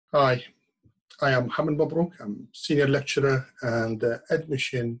Hi, I am Mohammed Mabrook. I'm senior lecturer and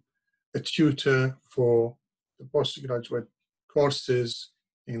admission tutor for the postgraduate courses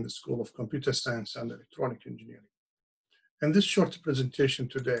in the School of Computer Science and Electronic Engineering. In this short presentation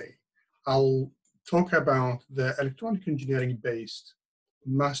today, I'll talk about the electronic engineering-based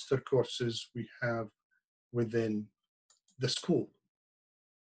master courses we have within the school.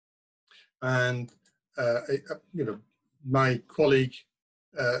 And my colleague,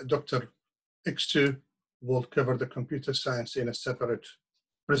 Dr. X2 will cover the computer science in a separate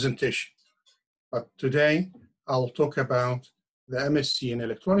presentation. But today, I'll talk about the MSc in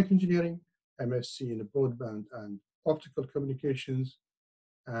Electronic Engineering, MSc in Broadband and Optical Communications,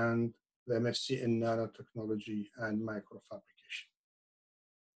 and the MSc in Nanotechnology and Microfabrication.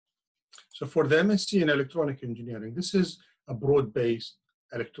 So for the MSc in Electronic Engineering, this is a broad-based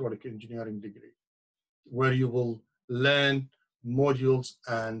electronic engineering degree, where you will learn modules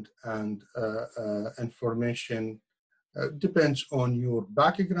and information depends on your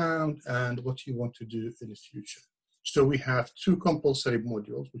background and what you want to do in the future. So we have two compulsory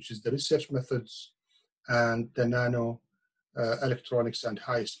modules, which is the research methods and the nano electronics and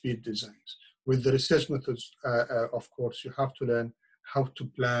high-speed designs. With the research methods, of course, you have to learn how to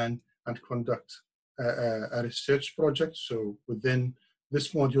plan and conduct a research project. So within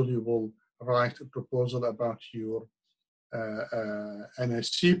this module, you will write a proposal about your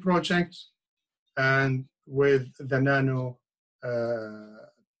MSc project, and with the nano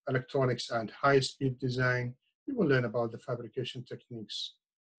electronics and high-speed design, you will learn about the fabrication techniques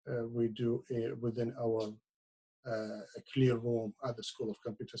we do within our clear room at the School of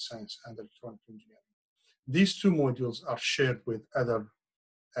Computer Science and Electronic Engineering. These two modules are shared with other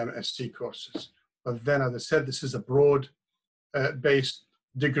MSc courses, but then, as I said, this is a broad-based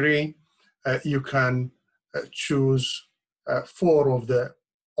degree. You can choose 4 of the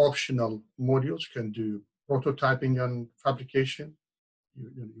optional modules. You can do prototyping and fabrication.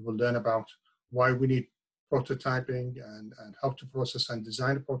 You will learn about why we need prototyping and how to process and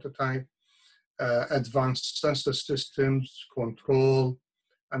design a prototype, advanced sensor systems, control.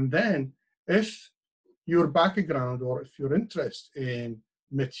 And then if your background or if your interest in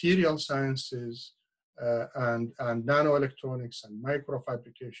material sciences and nanoelectronics and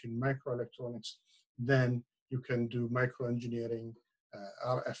microfabrication, microelectronics, then you can do microengineering,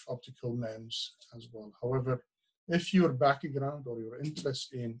 RF optical MEMS as well. However, if your background or your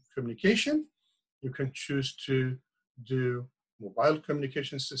interest in communication, you can choose to do mobile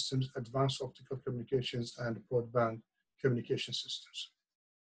communication systems, advanced optical communications, and broadband communication systems.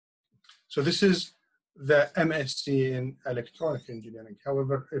 So this is the MSc in Electronic Engineering.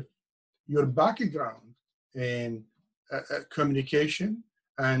 However, if your background in communication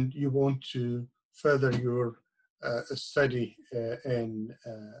and you want to further your study in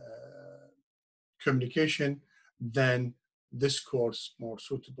communication, then this course more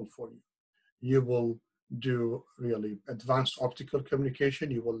suitable for you. You will do really advanced optical communication.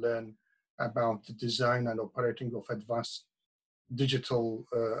 You will learn about the design and operating of advanced digital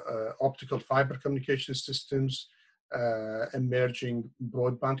optical fiber communication systems, emerging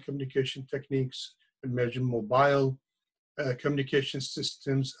broadband communication techniques, emerging mobile communication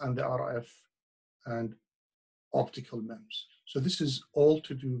systems, and the RF and optical MEMS. So this is all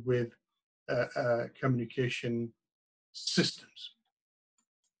to do with communication systems.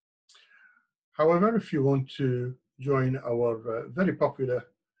 However, if you want to join our very popular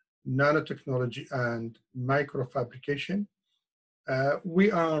nanotechnology and microfabrication,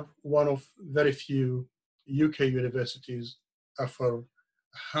 we are one of very few UK universities offer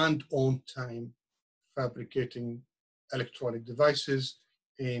hand-on time fabricating electronic devices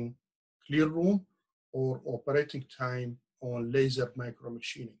in clear room or operating time on laser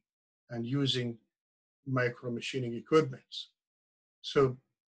micromachining and using micromachining equipment. So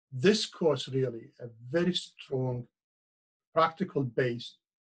this course really a very strong practical based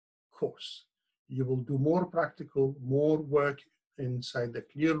course. You will do more practical, more work inside the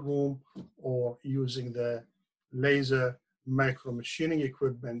clear room or using the laser micromachining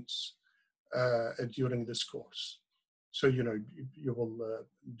equipments during this course. So, you will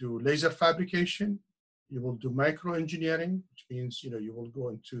do laser fabrication, you will do microengineering, which means, you will go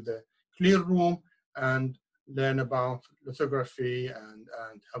into the clear room and learn about lithography and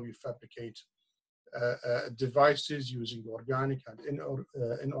how you fabricate devices using organic and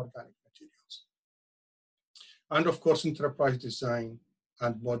inorganic materials. And of course, enterprise design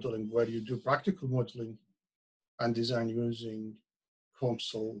and modeling, where you do practical modeling and design using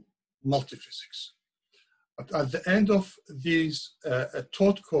COMSOL multiphysics. But at the end of these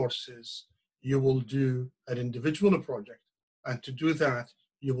taught courses, you will do an individual project. And to do that,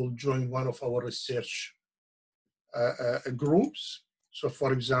 you will join one of our research groups. So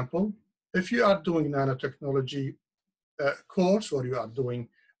for example, if you are doing nanotechnology course, or you are doing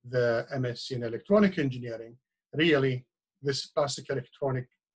the MSc in electronic engineering, really this plastic electronic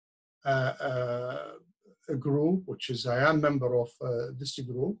group, which is I am member of this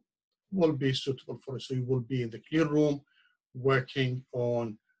group, will be suitable for us. So you will be in the clean room working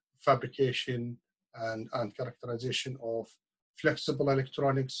on fabrication and characterization of flexible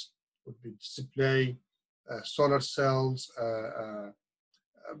electronics, would be display, solar cells,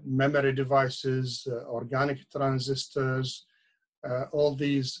 memory devices, organic transistors, all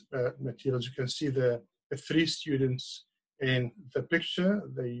these materials. You can see the 3 students in the picture.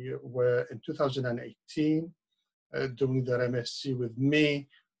 They were in 2018 doing their MSc with me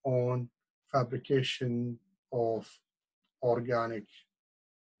on fabrication of organic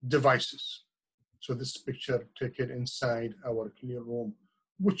devices. So this picture taken inside our clean room,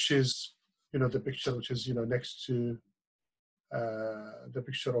 which is, the picture which is, next to the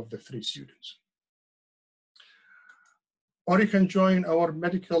picture of the 3 students. Or you can join our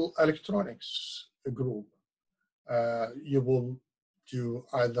medical electronics group. You will do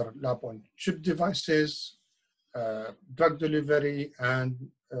either lab-on-chip devices, drug delivery, and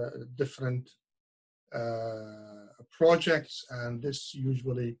different projects, and this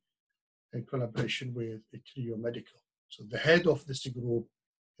usually in collaboration with a Creo Medical. So the head of this group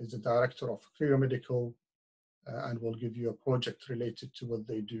is the director of Creo Medical, and will give you a project related to what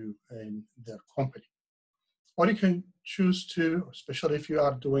they do in their company. Or you can choose to, especially if you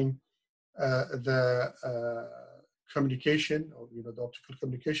are doing the communication, or the optical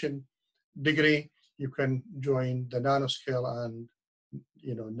communication degree, you can join the nanoscale and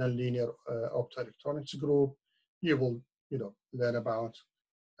nonlinear optoelectronics group. You will learn about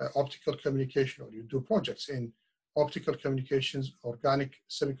optical communication, or you do projects in optical communications, organic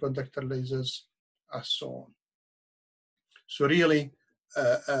semiconductor lasers, and so on. So really,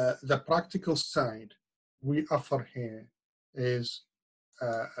 the practical side we offer here is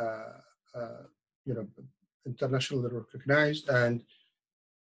internationally recognized, and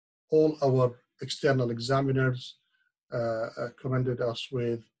all our external examiners commended us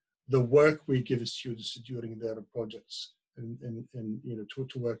with the work we give students during their projects, and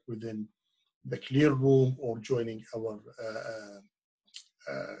to work within the clear room or joining our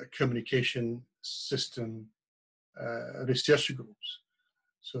communication system research groups.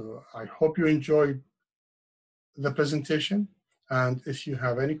 So I hope you enjoyed the presentation, and if you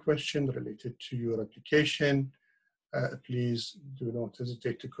have any question related to your application, please do not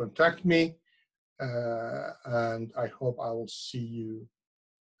hesitate to contact me, and I hope I will see you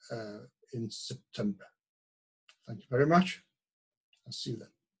in September. Thank you very much. I'll see you then.